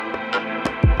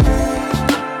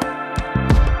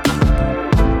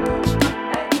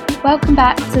Welcome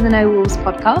back to the No Walls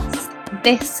podcast.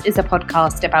 This is a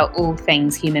podcast about all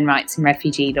things human rights and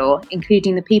refugee law,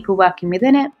 including the people working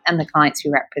within it and the clients we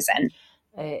represent.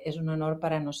 Es un honor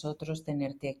para nosotros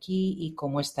tenerte aquí. ¿Y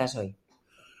cómo estás hoy?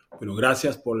 Bueno,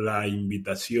 gracias por la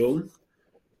invitación.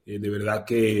 De verdad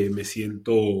que me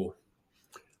siento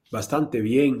bastante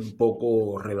bien, un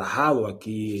poco relajado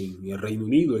aquí en el Reino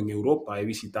Unido, en Europa. He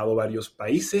visitado varios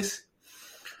países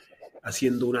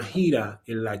haciendo una gira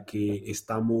en la que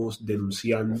estamos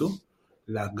denunciando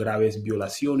las graves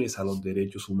violaciones a los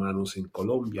derechos humanos en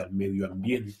Colombia, al medio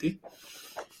ambiente.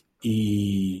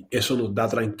 Y eso nos da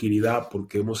tranquilidad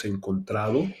porque hemos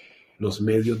encontrado los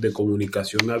medios de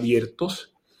comunicación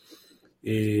abiertos,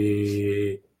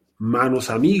 manos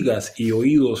amigas y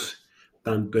oídos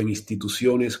tanto en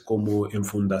instituciones como en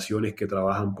fundaciones que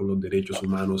trabajan por los derechos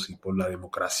humanos y por la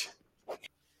democracia.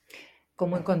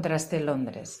 ¿Cómo encontraste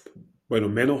Londres? Bueno,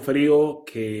 menos frío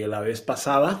que la vez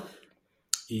pasada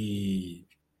y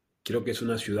creo que es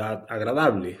una ciudad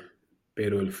agradable,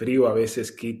 pero el frío a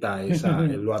veces quita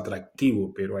lo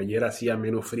atractivo, pero ayer hacía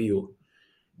menos frío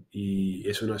y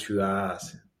es una ciudad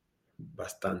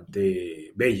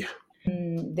bastante bella.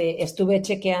 Estuve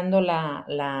chequeando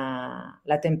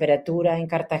la temperatura en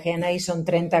Cartagena y son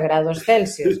 30 grados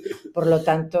Celsius, por lo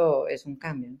tanto es un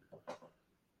cambio.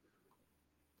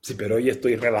 Sí, pero hoy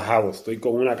estoy relajado, estoy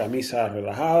con una camisa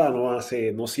relajada, no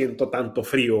siento tanto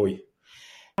frío hoy.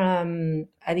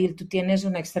 Adil, tú tienes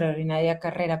una extraordinaria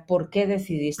carrera. ¿Por qué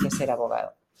decidiste ser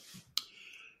abogado?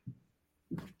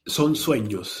 Son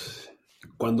sueños.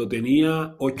 Cuando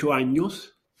tenía 8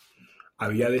 años,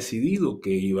 había decidido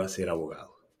que iba a ser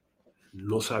abogado.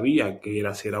 No sabía qué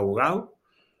era ser abogado,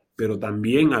 pero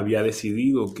también había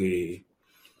decidido que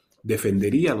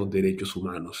defendería los derechos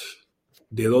humanos.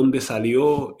 ¿De dónde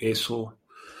salió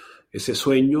ese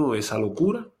sueño, esa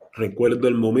locura? Recuerdo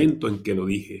el momento en que lo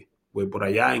dije. Fue por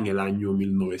allá en el año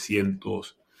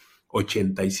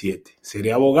 1987.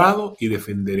 Seré abogado y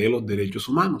defenderé los derechos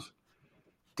humanos.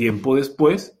 Tiempo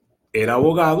después, era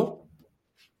abogado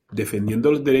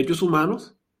defendiendo los derechos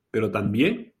humanos, pero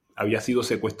también había sido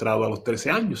secuestrado a los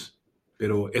 13 años.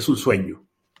 Pero es un sueño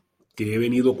que he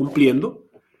venido cumpliendo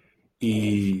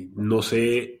y no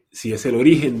sé si es el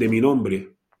origen de mi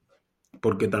nombre,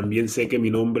 porque también sé que mi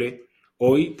nombre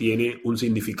hoy tiene un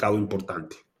significado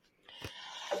importante.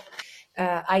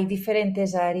 Hay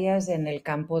diferentes áreas en el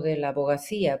campo de la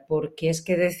abogacía. ¿Por qué es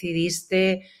que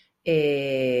decidiste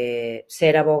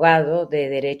ser abogado de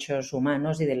derechos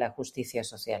humanos y de la justicia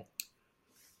social?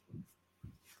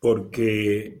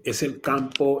 Porque es el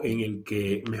campo en el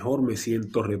que mejor me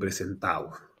siento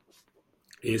representado.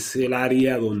 Es el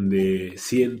área donde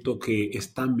siento que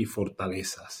están mis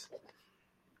fortalezas.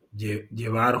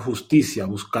 Llevar justicia,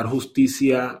 buscar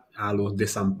justicia a los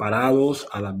desamparados,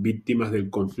 a las víctimas del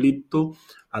conflicto,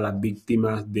 a las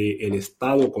víctimas del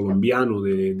Estado colombiano,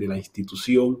 de la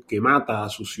institución que mata a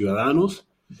sus ciudadanos,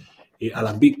 a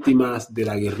las víctimas de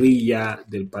la guerrilla,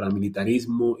 del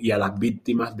paramilitarismo y a las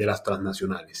víctimas de las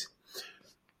transnacionales.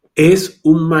 Es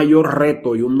un mayor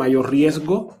reto y un mayor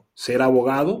riesgo ser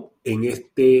abogado en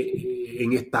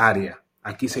esta área.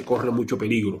 Aquí se corre mucho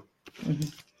peligro.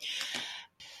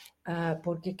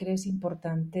 ¿Por qué crees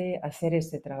importante hacer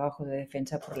este trabajo de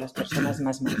defensa por las personas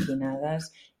más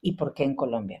marginadas y por qué en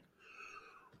Colombia?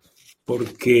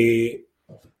 Porque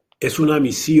es una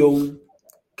misión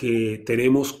que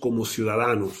tenemos como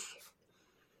ciudadanos.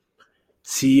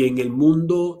 Si en el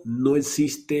mundo no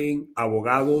existen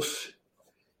abogados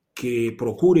que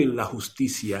procuren la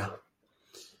justicia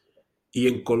y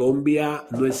en Colombia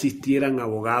no existieran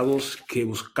abogados que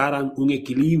buscaran un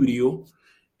equilibrio,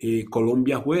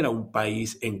 Colombia fuera un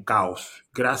país en caos.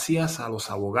 Gracias a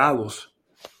los abogados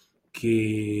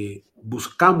que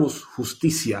buscamos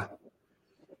justicia,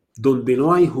 donde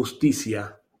no hay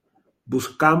justicia,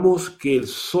 buscamos que el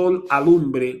sol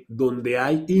alumbre donde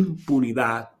hay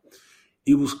impunidad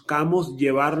y buscamos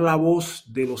llevar la voz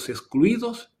de los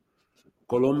excluidos,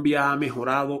 Colombia ha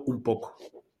mejorado un poco.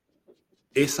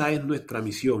 Esa es nuestra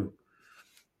misión.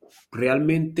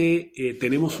 Realmente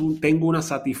tengo una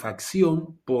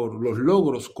satisfacción por los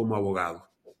logros como abogado,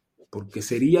 porque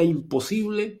sería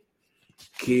imposible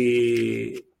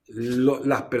que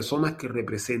las personas que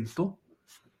represento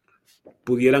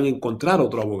pudieran encontrar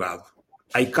otro abogado.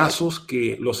 Hay casos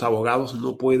que los abogados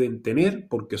no pueden tener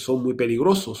porque son muy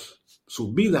peligrosos,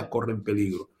 sus vidas corren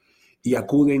peligro y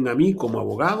acuden a mí como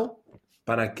abogado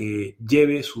para que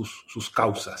lleve sus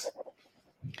causas.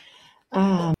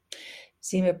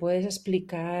 Si me puedes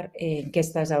explicar en qué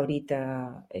estás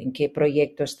ahorita, en qué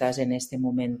proyecto estás en este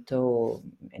momento,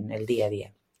 en el día a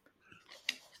día.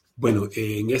 Bueno,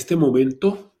 en este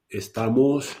momento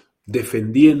estamos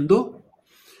defendiendo,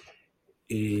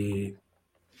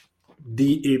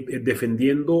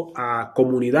 defendiendo a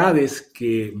comunidades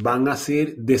que van a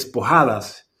ser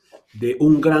despojadas de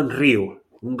un gran río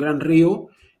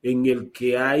en el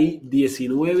que hay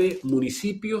 19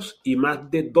 municipios y más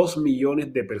de 2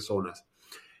 millones de personas.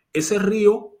 Ese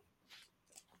río,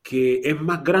 que es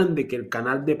más grande que el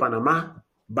Canal de Panamá,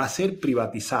 va a ser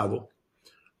privatizado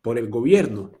por el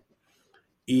gobierno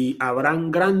y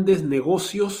habrán grandes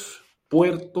negocios,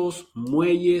 puertos,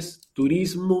 muelles,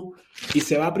 turismo, y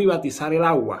se va a privatizar el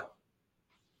agua.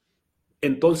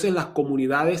 Entonces las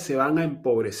comunidades se van a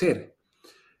empobrecer.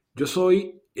 Yo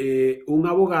soy un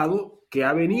abogado que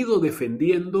ha venido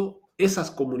defendiendo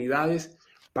esas comunidades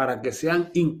para que sean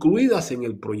incluidas en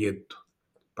el proyecto,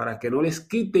 para que no les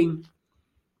quiten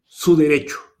su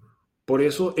derecho. Por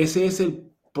eso ese es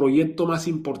el proyecto más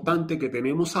importante que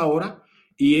tenemos ahora,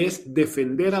 y es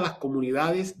defender a las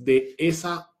comunidades de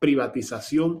esa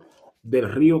privatización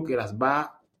del río que las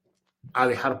va a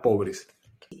dejar pobres.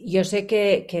 Yo sé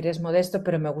que eres modesto,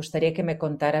 pero me gustaría que me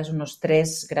contaras unos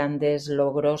 3 grandes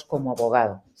logros como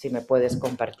abogado, si me puedes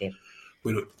compartir.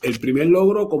 Bueno, el primer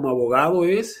logro como abogado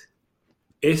es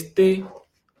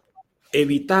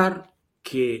evitar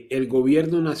que el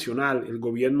gobierno nacional, el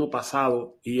gobierno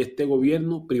pasado y este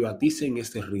gobierno privaticen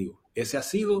este río. Ese ha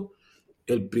sido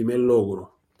el primer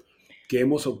logro que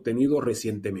hemos obtenido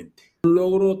recientemente. Un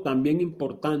logro también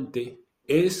importante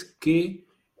es que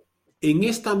en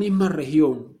esta misma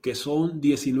región, que son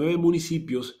 19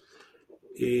 municipios,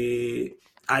 en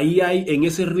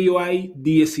ese río hay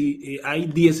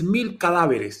 10.000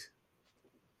 cadáveres.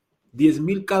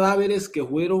 10.000 cadáveres que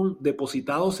fueron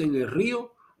depositados en el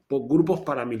río por grupos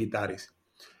paramilitares.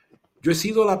 Yo he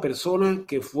sido la persona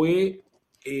que fue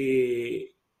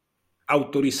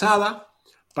autorizada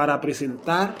para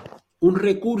presentar un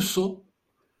recurso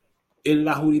en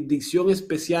la Jurisdicción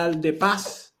Especial de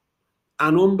Paz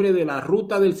a nombre de la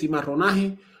Ruta del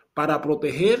Cimarronaje para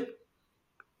proteger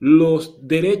los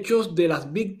derechos de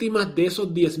las víctimas de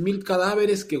esos 10.000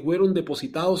 cadáveres que fueron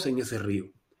depositados en ese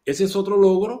río. Ese es otro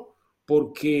logro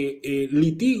porque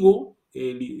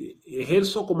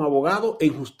ejerzo como abogado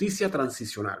en justicia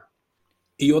transicional.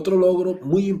 Y otro logro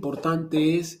muy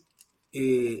importante es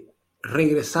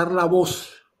regresar la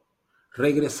voz,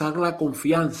 regresar la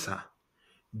confianza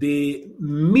de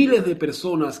miles de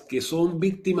personas que son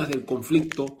víctimas del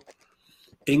conflicto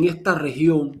en esta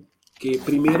región, que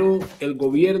primero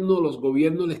los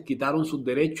gobiernos les quitaron sus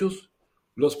derechos,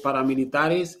 los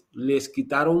paramilitares les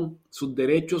quitaron sus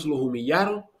derechos, los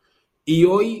humillaron, y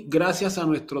hoy, gracias a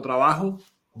nuestro trabajo,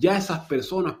 ya esas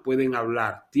personas pueden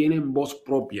hablar, tienen voz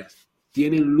propia,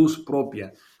 tienen luz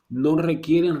propia, no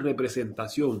requieren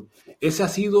representación. Ese ha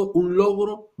sido un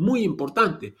logro muy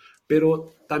importante,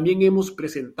 pero también hemos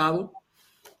presentado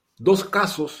 2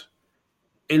 casos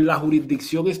en la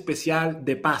Jurisdicción Especial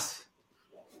de Paz,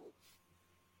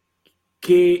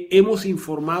 que hemos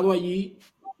informado allí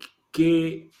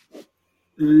que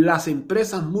las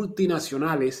empresas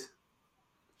multinacionales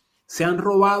se han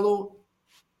robado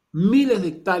miles de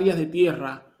hectáreas de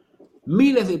tierra,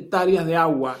 miles de hectáreas de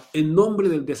agua en nombre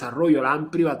del desarrollo, la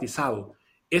han privatizado.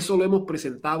 Eso lo hemos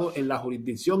presentado en la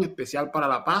Jurisdicción Especial para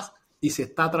la Paz y se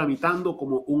está tramitando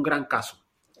como un gran caso.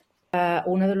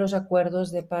 Uno de los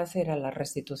acuerdos de paz era la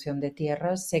restitución de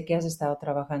tierras. Sé que has estado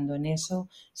trabajando en eso.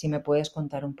 Si me puedes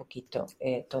contar un poquito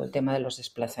todo el tema de los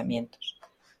desplazamientos.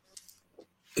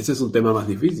 Ese es un tema más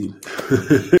difícil.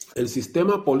 El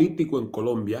sistema político en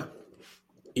Colombia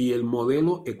y el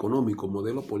modelo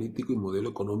político y modelo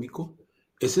económico,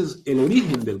 ese es el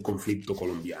origen del conflicto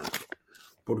colombiano.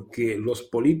 Porque los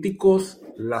políticos,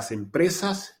 las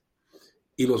empresas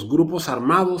y los grupos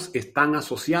armados están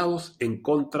asociados en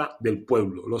contra del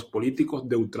pueblo, los políticos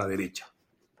de ultraderecha.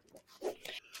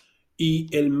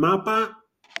 Y el mapa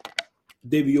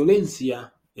de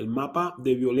violencia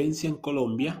en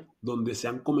Colombia, donde se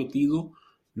han cometido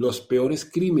los peores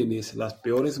crímenes, las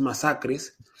peores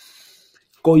masacres,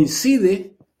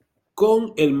 coincide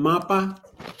con el mapa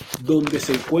donde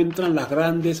se encuentran las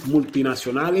grandes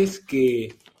multinacionales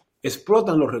que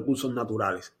explotan los recursos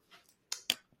naturales.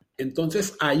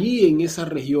 Entonces, allí en esas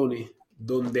regiones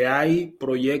donde hay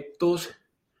proyectos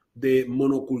de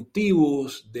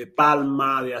monocultivos, de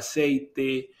palma, de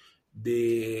aceite,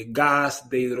 de gas,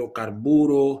 de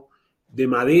hidrocarburos, de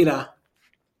madera,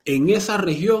 en esa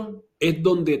región es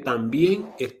donde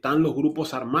también están los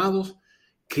grupos armados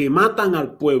que matan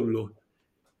al pueblo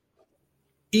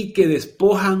y que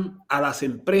despojan a las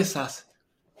empresas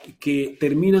que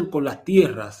terminan con las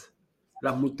tierras.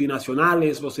 Las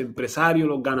multinacionales, los empresarios,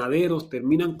 los ganaderos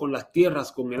terminan con las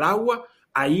tierras, con el agua,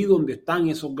 ahí donde están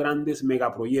esos grandes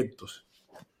megaproyectos.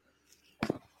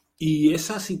 Y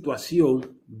esa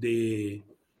situación de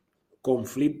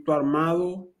conflicto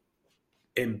armado,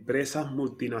 empresas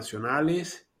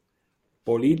multinacionales,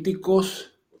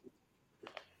 políticos,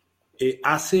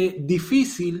 hace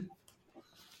difícil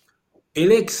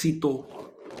el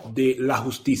éxito de la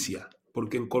justicia,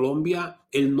 porque en Colombia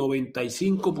el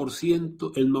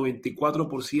 95%, el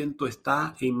 94%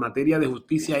 está en materia de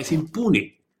justicia, es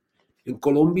impune. En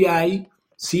Colombia hay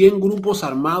 100 grupos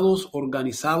armados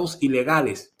organizados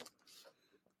ilegales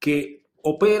que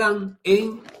operan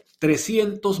en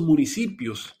 300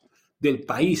 municipios del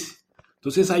país.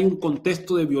 Entonces hay un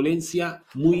contexto de violencia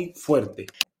muy fuerte.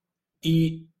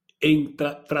 Y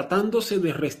tratándose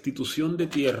de restitución de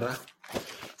tierra,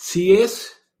 si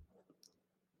es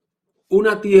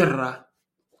una tierra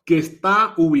que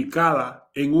está ubicada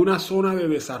en una zona de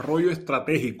desarrollo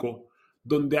estratégico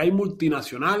donde hay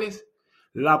multinacionales,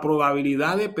 la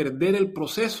probabilidad de perder el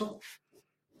proceso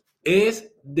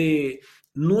es de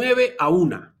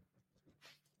 9-1.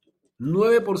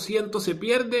 9% se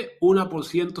pierde,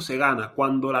 1% se gana.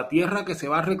 Cuando la tierra que se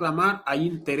va a reclamar hay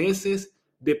intereses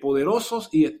de poderosos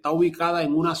y está ubicada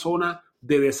en una zona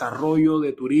de desarrollo,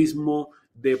 de turismo,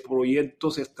 de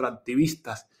proyectos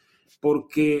extractivistas,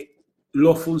 porque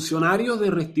los funcionarios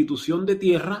de restitución de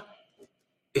tierra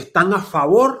están a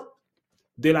favor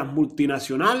de las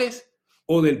multinacionales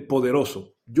o del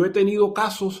poderoso. Yo he tenido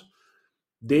casos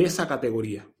de esa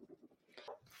categoría.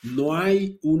 No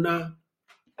hay un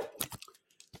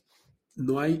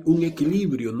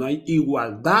equilibrio, no hay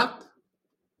igualdad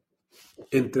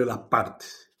entre las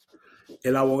partes.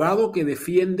 El abogado que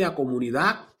defiende a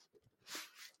comunidad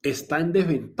está en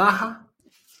desventaja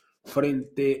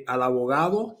frente al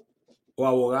abogado o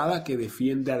abogada que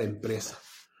defiende a la empresa,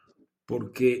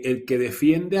 porque el que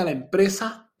defiende a la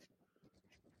empresa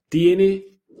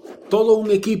tiene todo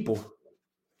un equipo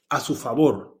a su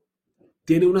favor,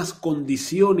 tiene unas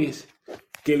condiciones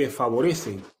que le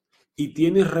favorecen y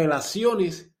tiene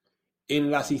relaciones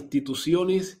en las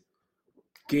instituciones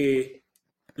que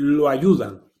lo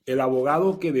ayudan. El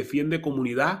abogado que defiende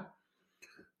comunidad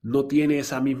no tiene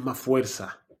esa misma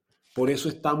fuerza. Por eso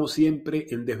estamos siempre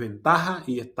en desventaja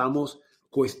y estamos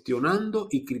cuestionando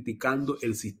y criticando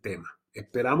el sistema.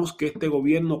 Esperamos que este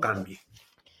gobierno cambie.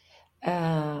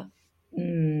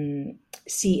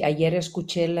 Sí, ayer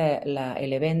escuché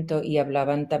el evento y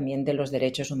hablaban también de los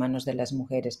derechos humanos de las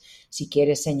mujeres. Si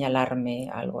quieres señalarme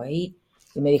algo ahí.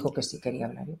 Y me dijo que sí quería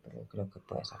hablar, pero creo que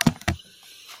puedes hablar.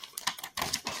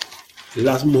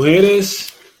 Las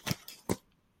mujeres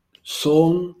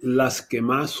son las que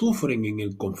más sufren en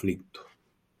el conflicto,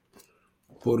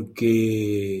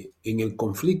 porque en el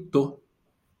conflicto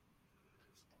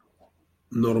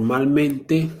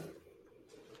normalmente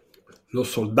los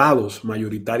soldados,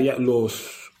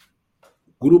 los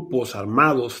grupos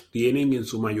armados tienen en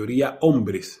su mayoría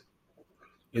hombres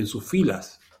en sus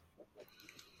filas.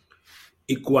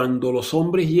 Y cuando los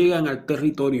hombres llegan al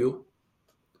territorio,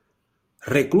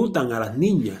 reclutan a las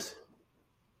niñas,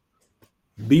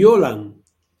 violan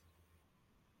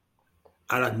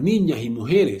a las niñas y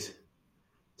mujeres,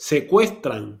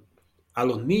 secuestran a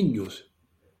los niños,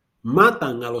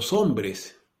 matan a los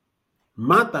hombres,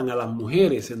 matan a las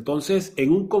mujeres. Entonces,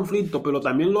 en un conflicto, pero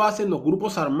también lo hacen los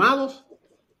grupos armados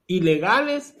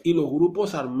ilegales y los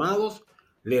grupos armados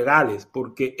legales,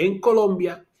 porque en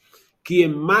Colombia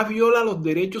quien más viola los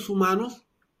derechos humanos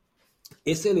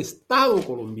es el Estado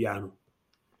colombiano,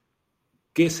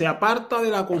 que se aparta de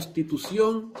la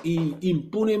Constitución y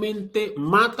impunemente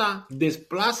mata,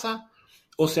 desplaza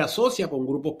o se asocia con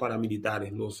grupos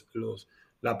paramilitares.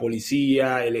 La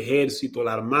policía, el ejército,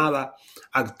 la armada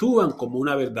actúan como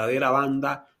una verdadera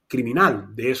banda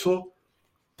criminal. De eso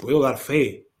puedo dar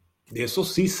fe. De eso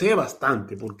sí sé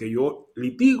bastante, porque yo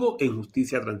litigo en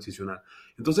justicia transicional.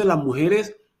 Entonces las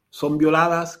mujeres son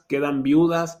violadas, quedan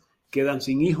viudas, quedan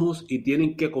sin hijos y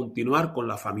tienen que continuar con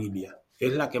la familia.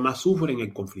 Es la que más sufre en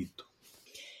el conflicto.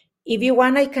 If you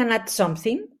want, I can add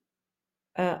something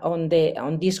on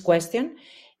this question.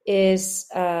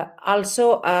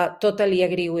 Also totally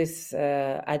agree with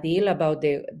Adil about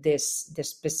the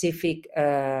specific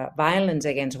violence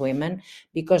against women,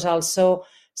 because also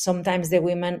sometimes the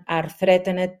women are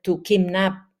threatened to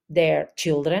kidnap their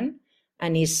children,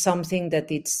 and is something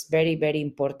that it's very, very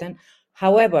important.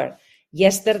 However,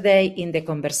 yesterday in the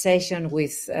conversation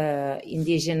with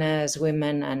indigenous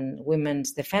women and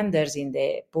women's defenders in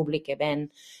the public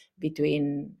event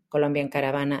between Colombian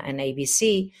Caravana and AB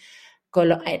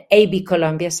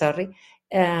Colombia,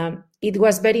 it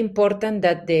was very important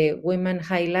that the women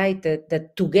highlighted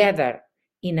that together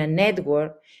in a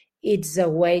network, it's a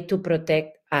way to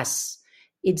protect us.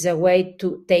 It's a way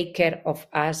to take care of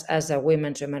us as a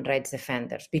women's human rights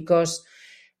defenders, because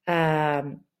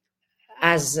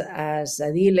as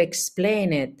Adil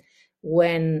explained it,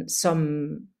 when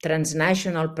some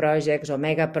transnational projects or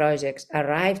mega projects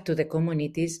arrive to the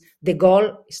communities, the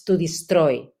goal is to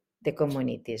destroy the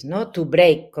communities, not to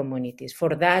break communities.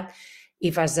 For that,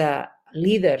 if as a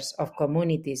leaders of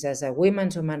communities, as a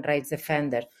women's human rights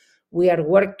defender, we are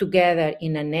work together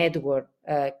in a network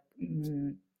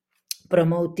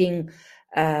promoting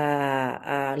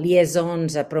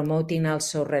liaisons, promoting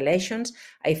also relations,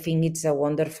 I think it's a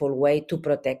wonderful way to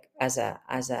protect as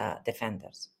a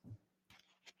defenders.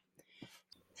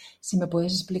 Si me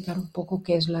puedes explicar un poco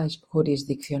qué es la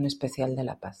Jurisdicción Especial de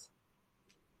la Paz.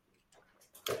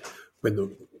 Bueno,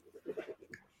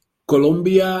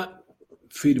 Colombia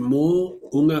firmó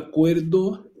un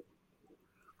acuerdo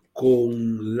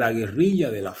con la guerrilla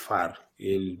de la FARC.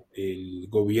 El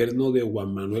gobierno de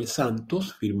Juan Manuel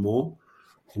Santos firmó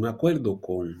un acuerdo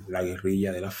con la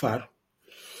guerrilla de la FARC,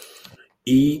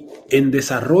 y en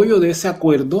desarrollo de ese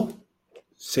acuerdo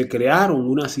se crearon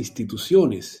unas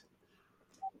instituciones,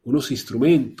 unos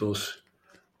instrumentos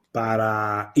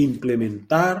para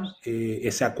implementar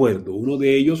ese acuerdo. Uno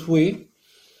de ellos fue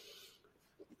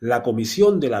la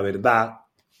Comisión de la Verdad,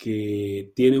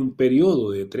 que tiene un periodo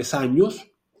de 3 años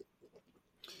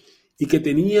y que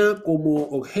tiene como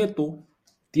objeto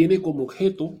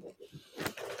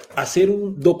hacer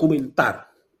documentar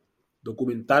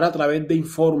a través de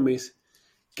informes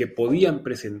que podían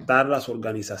presentar las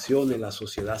organizaciones, la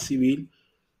sociedad civil,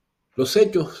 los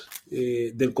hechos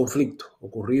del conflicto,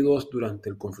 ocurridos durante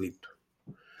el conflicto.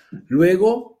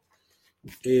 Luego,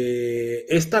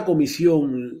 esta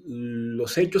comisión,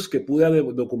 los hechos que pueda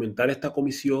documentar esta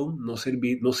comisión no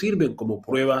sirven como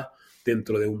prueba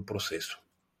dentro de un proceso.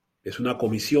 Es una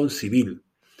comisión civil.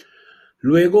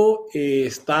 Luego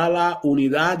está la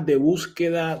unidad de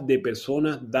búsqueda de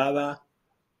personas dadas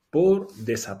por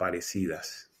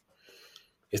desaparecidas.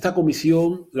 Esta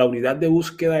comisión, la unidad de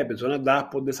búsqueda de personas dadas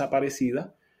por desaparecidas,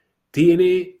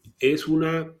 es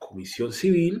una comisión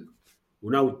civil,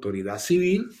 una autoridad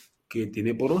civil que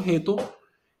tiene por objeto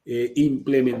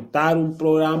implementar un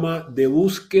programa de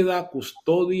búsqueda,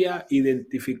 custodia,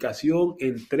 identificación,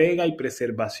 entrega y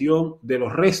preservación de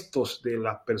los restos de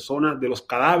las personas, de los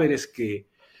cadáveres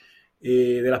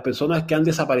de las personas que han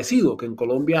desaparecido, que en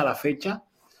Colombia a la fecha,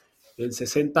 en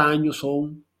 60 años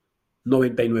son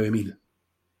 99.000.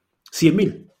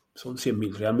 100.000, son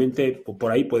 100.000, realmente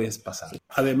por ahí puedes pasar.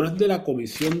 Además de la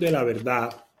Comisión de la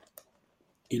Verdad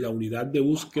y la unidad de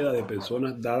búsqueda de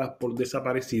personas dadas por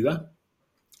desaparecidas,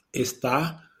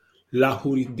 está la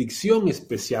Jurisdicción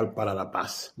Especial para la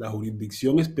Paz. La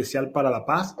Jurisdicción Especial para la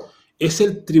Paz es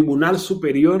el Tribunal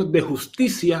Superior de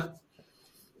Justicia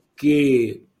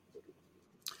que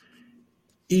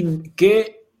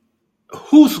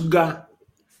juzga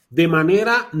de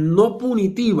manera no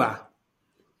punitiva,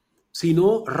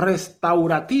 sino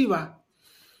restaurativa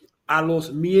a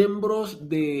los miembros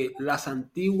de las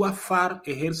antiguas FARC,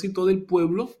 Ejército del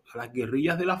Pueblo, a las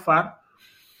guerrillas de la FARC,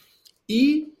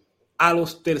 y a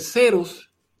los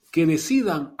terceros que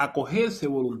decidan acogerse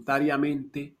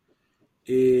voluntariamente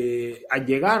a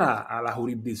llegar a la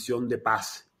jurisdicción de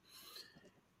paz.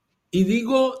 Y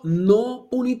digo no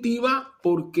punitiva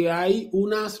porque hay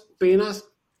unas penas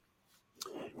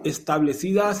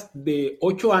establecidas de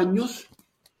 8 años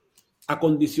a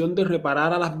condición de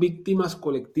reparar a las víctimas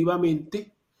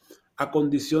colectivamente, a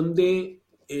condición de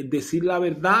decir la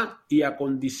verdad y a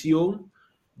condición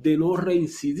de no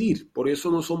reincidir. Por eso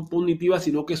no son punitivas,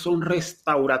 sino que son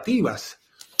restaurativas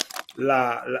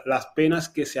las penas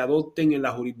que se adopten en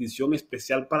la Jurisdicción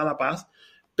Especial para la Paz.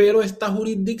 Pero esta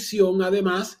jurisdicción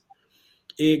además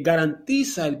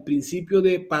garantiza el principio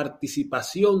de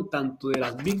participación tanto de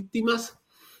las víctimas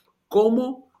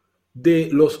como de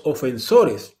los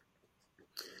ofensores.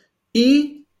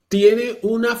 Y tiene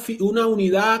una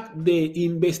unidad de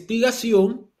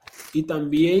investigación y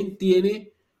también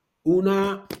tiene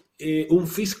un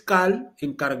fiscal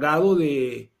encargado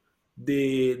de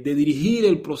dirigir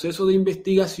el proceso de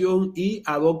investigación y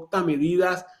adopta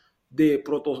medidas de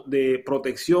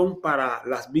protección para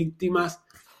las víctimas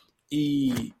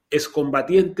y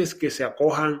excombatientes que se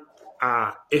acojan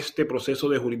a este proceso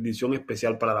de Jurisdicción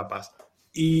Especial para la Paz.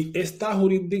 Y esta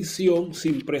jurisdicción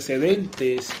sin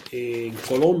precedentes en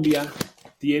Colombia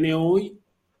tiene hoy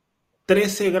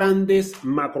 13 grandes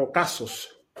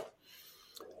macrocasos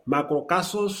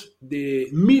de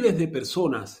miles de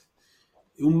personas.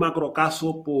 Un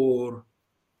macrocaso por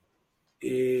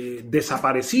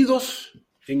desaparecidos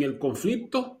en el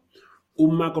conflicto,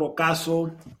 un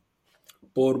macrocaso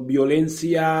por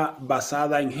violencia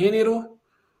basada en género,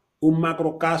 un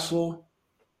macrocaso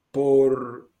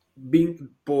por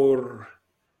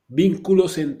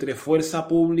vínculos entre fuerza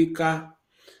pública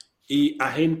y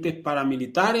agentes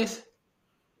paramilitares,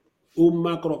 un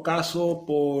macrocaso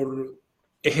por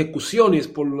ejecuciones,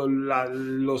 por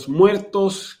los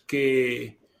muertos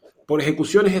por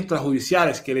ejecuciones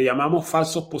extrajudiciales que le llamamos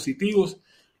falsos positivos,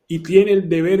 y tiene el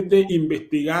deber de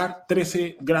investigar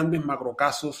 13 grandes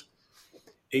macrocasos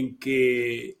en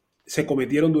que se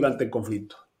cometieron durante el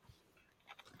conflicto.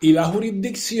 Y la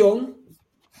jurisdicción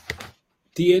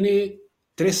tiene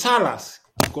 3 salas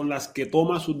con las que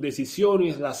toma sus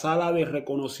decisiones: la sala de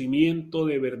reconocimiento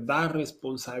de verdad,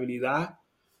 responsabilidad,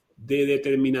 de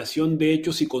determinación de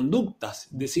hechos y conductas,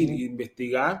 es decir,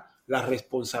 investigar la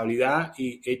responsabilidad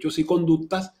y hechos y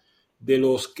conductas de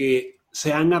los que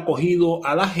se han acogido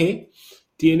a la G.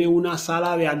 Tiene una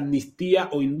sala de amnistía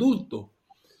o indulto,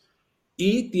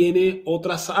 y tiene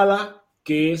otra sala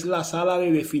que es la sala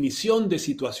de definición de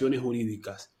situaciones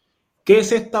jurídicas. ¿Qué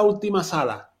es esta última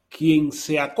sala? Quien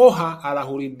se acoja a la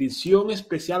Jurisdicción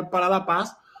Especial para la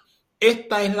Paz,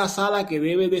 esta es la sala que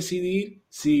debe decidir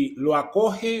si lo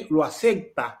acoge, lo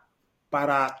acepta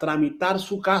para tramitar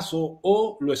su caso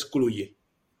o lo excluye.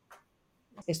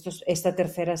 Esta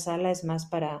tercera sala es más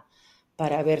para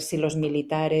ver si los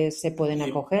militares se pueden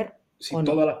acoger. Sí,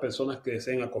 todas las personas que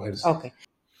deseen acogerse. Okay.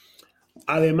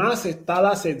 Además está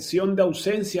la sección de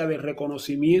ausencia de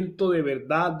reconocimiento de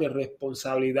verdad, de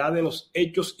responsabilidad de los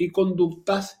hechos y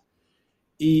conductas,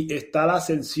 y está la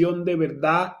sección de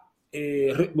verdad,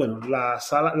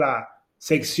 la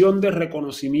sección de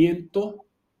reconocimiento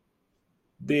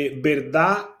de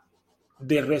verdad,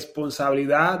 de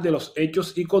responsabilidad de los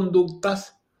hechos y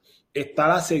conductas, está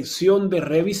la sección de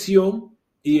revisión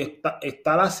y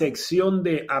está la sección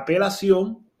de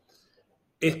apelación.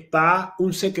 Está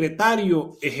un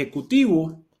secretario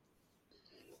ejecutivo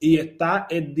y está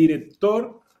el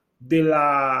director de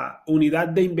la unidad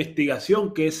de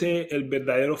investigación, que es el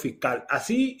verdadero fiscal.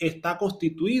 Así está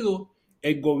constituido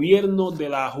el gobierno de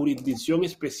la Jurisdicción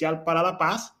Especial para la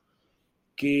Paz,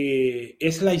 que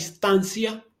es la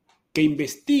instancia que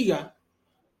investiga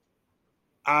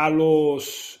a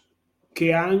los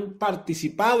que han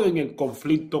participado en el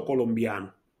conflicto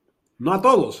colombiano. No a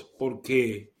todos,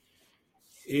 porque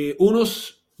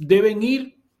unos deben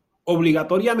ir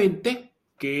obligatoriamente,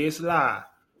 que es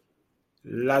la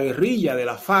guerrilla de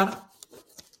la FARC,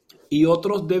 y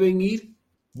otros deben ir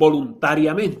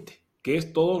voluntariamente, que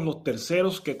es todos los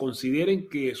terceros que consideren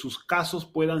que sus casos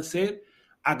puedan ser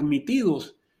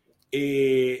admitidos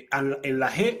en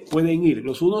la G, pueden ir.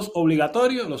 Los unos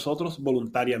obligatorios, los otros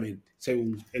voluntariamente,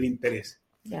 según el interés.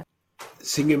 Yeah.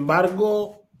 Sin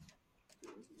embargo,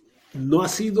 no ha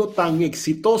sido tan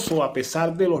exitoso a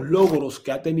pesar de los logros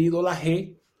que ha tenido la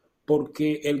G,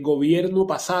 porque el gobierno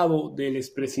pasado del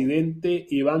expresidente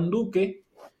Iván Duque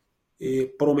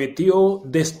prometió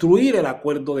destruir el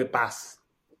acuerdo de paz.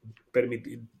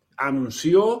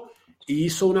 Anunció y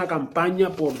hizo una campaña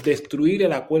por destruir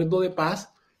el acuerdo de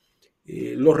paz.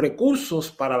 Los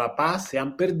recursos para la paz se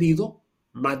han perdido,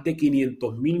 más de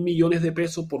 500.000 millones de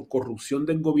pesos por corrupción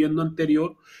del gobierno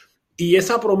anterior. Y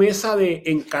esa promesa de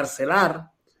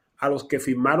encarcelar a los que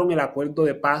firmaron el acuerdo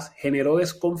de paz generó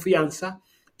desconfianza,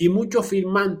 y muchos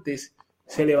firmantes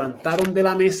se levantaron de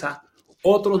la mesa,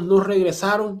 otros no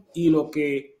regresaron, y lo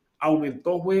que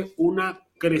aumentó fue una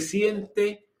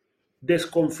creciente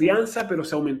desconfianza, pero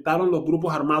se aumentaron los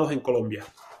grupos armados en Colombia.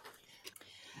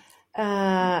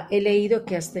 He leído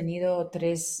que has tenido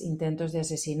 3 intentos de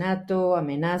asesinato,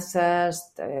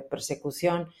 amenazas,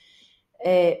 persecución.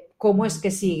 ¿Cómo es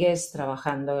que sigues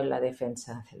trabajando en la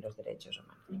defensa de los derechos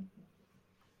humanos?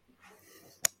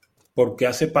 Porque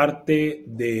hace parte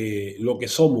de lo que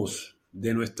somos,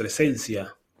 de nuestra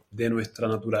esencia, de nuestra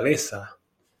naturaleza,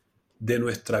 de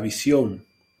nuestra visión,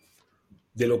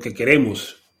 de lo que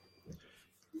queremos.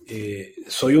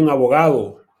 Soy un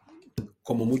abogado,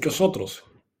 como muchos otros,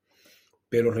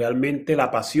 pero realmente la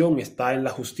pasión está en la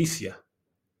justicia,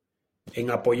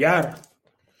 en apoyar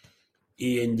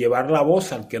y en llevar la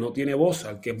voz al que no tiene voz,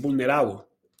 al que es vulnerado,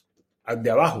 al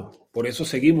de abajo. Por eso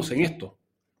seguimos en esto.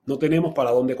 No tenemos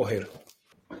para dónde coger.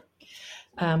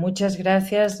 Muchas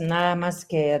gracias. Nada más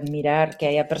que admirar que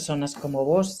haya personas como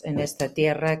vos en esta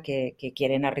tierra que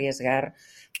quieren arriesgar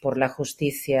por la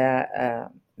justicia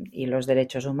y los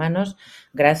derechos humanos.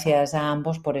 Gracias a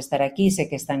ambos por estar aquí. Sé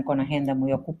que están con agenda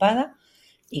muy ocupada,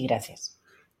 y gracias.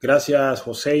 Gracias,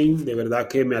 Joséin. De verdad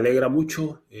que me alegra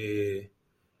mucho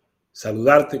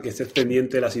saludarte, que estés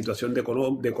pendiente de la situación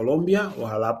de Colombia.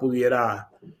 Ojalá pudiera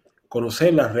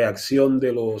conocer la reacción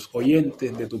de los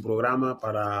oyentes de tu programa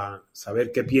para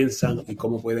saber qué piensan y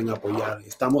cómo pueden apoyar.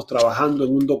 Estamos trabajando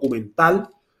en un documental,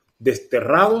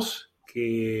 Desterrados,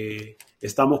 que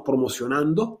estamos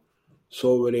promocionando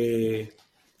sobre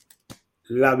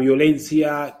la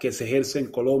violencia que se ejerce en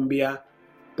Colombia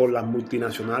por las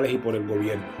multinacionales y por el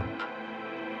gobierno.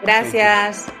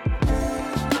 Gracias.